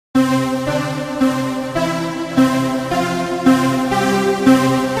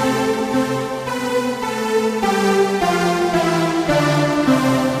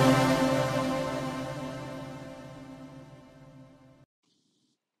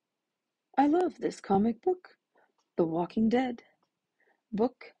I love this comic book, The Walking Dead,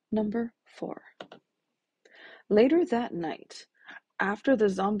 book number 4. Later that night, after the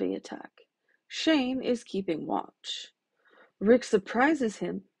zombie attack, Shane is keeping watch. Rick surprises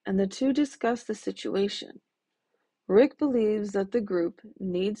him and the two discuss the situation. Rick believes that the group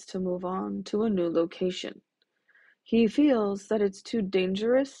needs to move on to a new location. He feels that it's too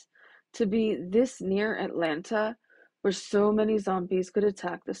dangerous to be this near Atlanta, where so many zombies could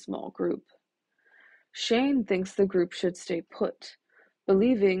attack the small group. Shane thinks the group should stay put,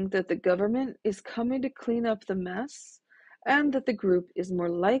 believing that the government is coming to clean up the mess and that the group is more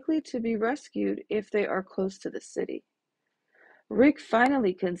likely to be rescued if they are close to the city. Rick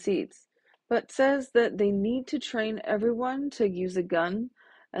finally concedes, but says that they need to train everyone to use a gun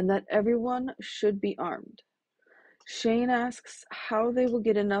and that everyone should be armed. Shane asks how they will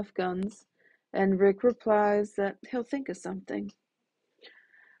get enough guns, and Rick replies that he'll think of something.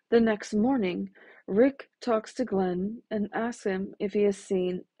 The next morning, Rick talks to Glenn and asks him if he has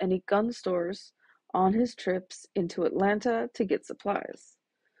seen any gun stores on his trips into Atlanta to get supplies.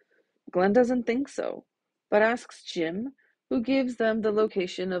 Glenn doesn't think so, but asks Jim, who gives them the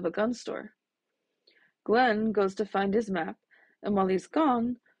location of a gun store. Glenn goes to find his map, and while he's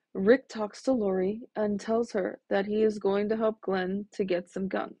gone, Rick talks to Lori and tells her that he is going to help Glenn to get some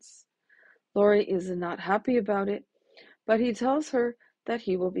guns. Lori is not happy about it, but he tells her that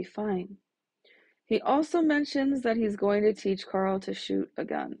he will be fine. He also mentions that he's going to teach Carl to shoot a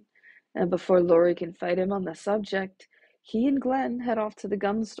gun, and before Lori can fight him on the subject, he and Glenn head off to the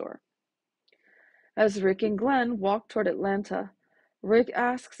gun store. As Rick and Glenn walk toward Atlanta, Rick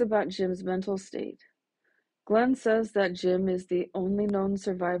asks about Jim's mental state. Glenn says that Jim is the only known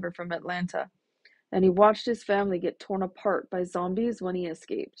survivor from Atlanta, and he watched his family get torn apart by zombies when he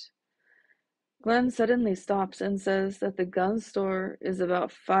escaped. Glenn suddenly stops and says that the gun store is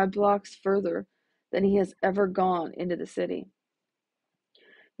about 5 blocks further than he has ever gone into the city.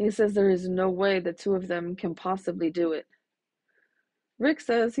 He says there is no way the two of them can possibly do it. Rick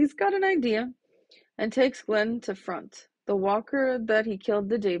says he's got an idea and takes Glenn to Front, the walker that he killed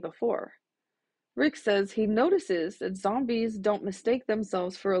the day before. Rick says he notices that zombies don't mistake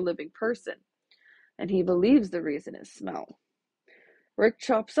themselves for a living person, and he believes the reason is smell. Rick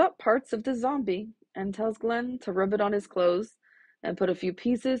chops up parts of the zombie and tells Glenn to rub it on his clothes and put a few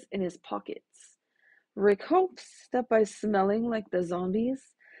pieces in his pockets. Rick hopes that by smelling like the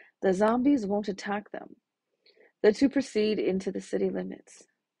zombies won't attack them. The two proceed into the city limits.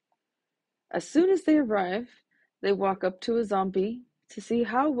 As soon as they arrive, they walk up to a zombie to see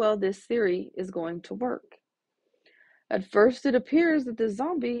how well this theory is going to work. At first, it appears that the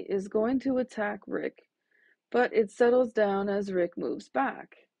zombie is going to attack Rick, but it settles down as Rick moves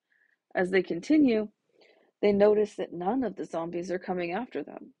back. As they continue, they notice that none of the zombies are coming after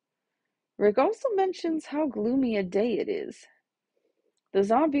them. Rick also mentions how gloomy a day it is. The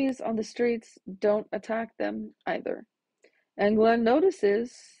zombies on the streets don't attack them either, and Glenn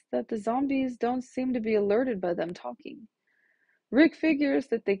notices that the zombies don't seem to be alerted by them talking. Rick figures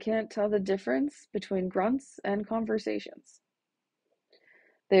that they can't tell the difference between grunts and conversations.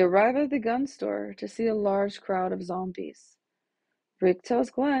 They arrive at the gun store to see a large crowd of zombies. Rick tells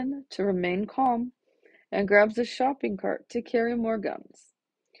Glenn to remain calm and grabs a shopping cart to carry more guns.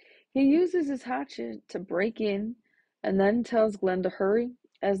 He uses his hatchet to break in and then tells Glenn to hurry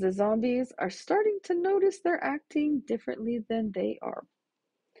as the zombies are starting to notice they're acting differently than they are.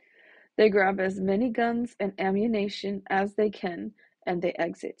 They grab as many guns and ammunition as they can and they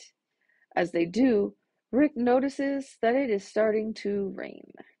exit. As they do, Rick notices that it is starting to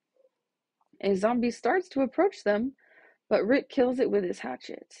rain. A zombie starts to approach them, but Rick kills it with his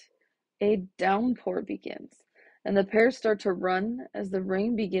hatchet. A downpour begins, and the pair start to run as the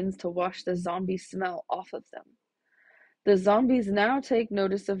rain begins to wash the zombie smell off of them. The zombies now take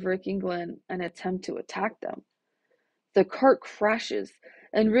notice of Rick and Glenn and attempt to attack them. The cart crashes,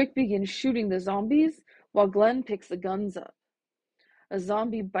 and Rick begins shooting the zombies while Glenn picks the guns up. A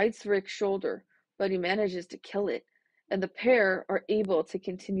zombie bites Rick's shoulder, but he manages to kill it, and the pair are able to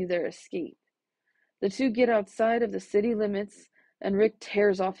continue their escape. The two get outside of the city limits, and Rick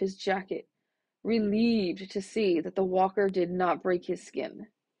tears off his jacket, relieved to see that the walker did not break his skin.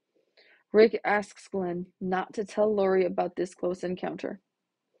 Rick asks Glenn not to tell Lori about this close encounter.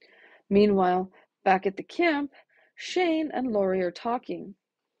 Meanwhile, back at the camp, Shane and Lori are talking.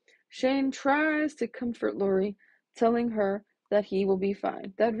 Shane tries to comfort Lori, telling her that he will be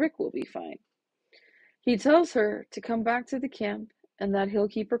fine, that Rick will be fine. He tells her to come back to the camp and that he'll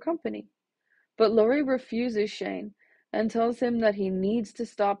keep her company. But Lori refuses Shane and tells him that he needs to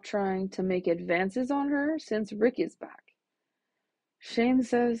stop trying to make advances on her since Rick is back. Shane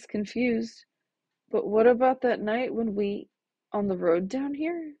says, confused, but what about that night when on the road down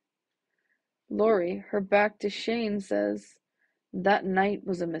here? Lori, her back to Shane, says, that night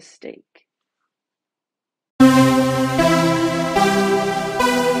was a mistake.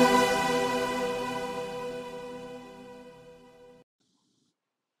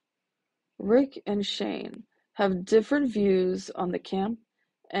 Rick and Shane have different views on the camp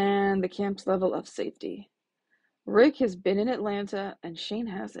and the camp's level of safety. Rick has been in Atlanta and Shane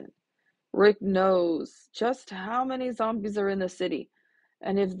hasn't. Rick knows just how many zombies are in the city,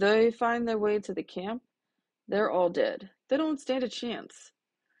 and if they find their way to the camp, they're all dead. They don't stand a chance.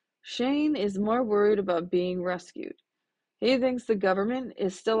 Shane is more worried about being rescued. He thinks the government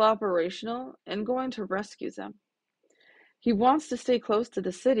is still operational and going to rescue them. He wants to stay close to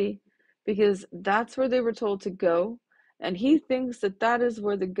the city because that's where they were told to go, and he thinks that that is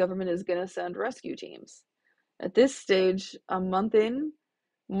where the government is going to send rescue teams. At this stage, a month in,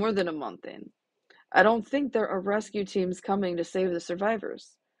 more than a month in, I don't think there are rescue teams coming to save the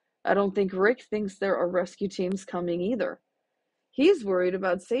survivors. I don't think Rick thinks there are rescue teams coming either. He's worried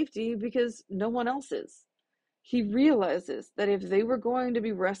about safety because no one else is. He realizes that if they were going to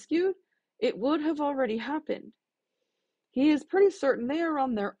be rescued, it would have already happened. He is pretty certain they are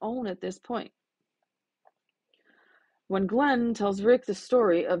on their own at this point. When Glenn tells Rick the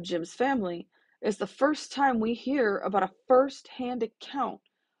story of Jim's family, it's the first time we hear about a first-hand account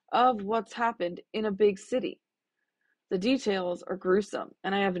of what's happened in a big city. The details are gruesome,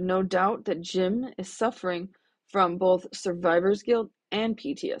 and I have no doubt that Jim is suffering from both survivor's guilt and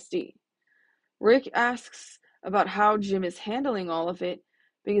PTSD. Rick asks about how Jim is handling all of it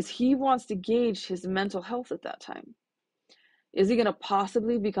because he wants to gauge his mental health at that time. Is he going to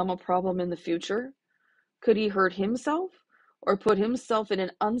possibly become a problem in the future? Could he hurt himself or put himself in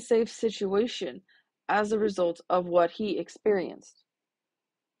an unsafe situation as a result of what he experienced?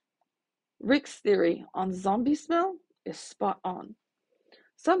 Rick's theory on zombie smell is spot on.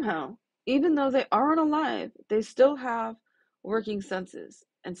 Somehow, even though they aren't alive, they still have working senses,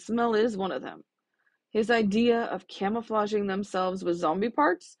 and smell is one of them. His idea of camouflaging themselves with zombie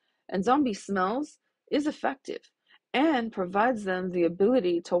parts and zombie smells is effective and provides them the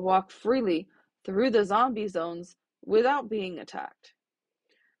ability to walk freely through the zombie zones without being attacked.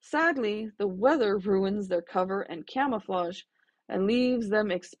 Sadly, the weather ruins their cover and camouflage and leaves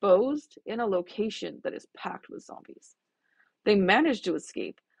them exposed in a location that is packed with zombies. They manage to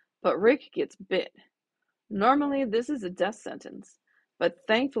escape, but Rick gets bit. Normally, this is a death sentence, but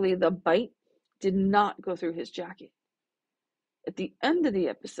thankfully the bite did not go through his jacket. At the end of the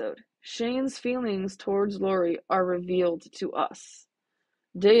episode, Shane's feelings towards Lori are revealed to us.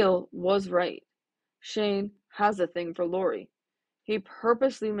 Dale was right. Shane has a thing for Lori. He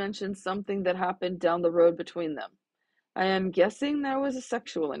purposely mentioned something that happened down the road between them. I am guessing there was a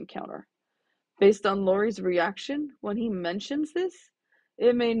sexual encounter. Based on Lori's reaction when he mentions this,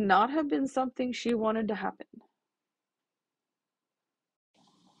 it may not have been something she wanted to happen.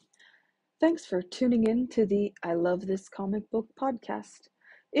 Thanks for tuning in to the I Love This Comic Book podcast.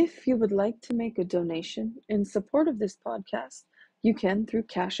 If you would like to make a donation in support of this podcast, you can through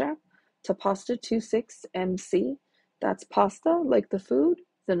Cash App to Pasta26MC. That's pasta like the food,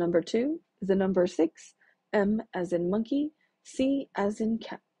 the number 2, the number 6, M as in monkey, C as in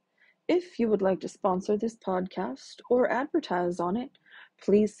cat. If you would like to sponsor this podcast or advertise on it,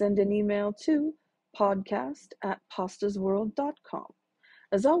 please send an email to podcast@pastasworld.com.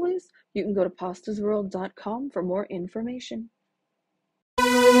 As always, you can go to pastasworld.com for more information.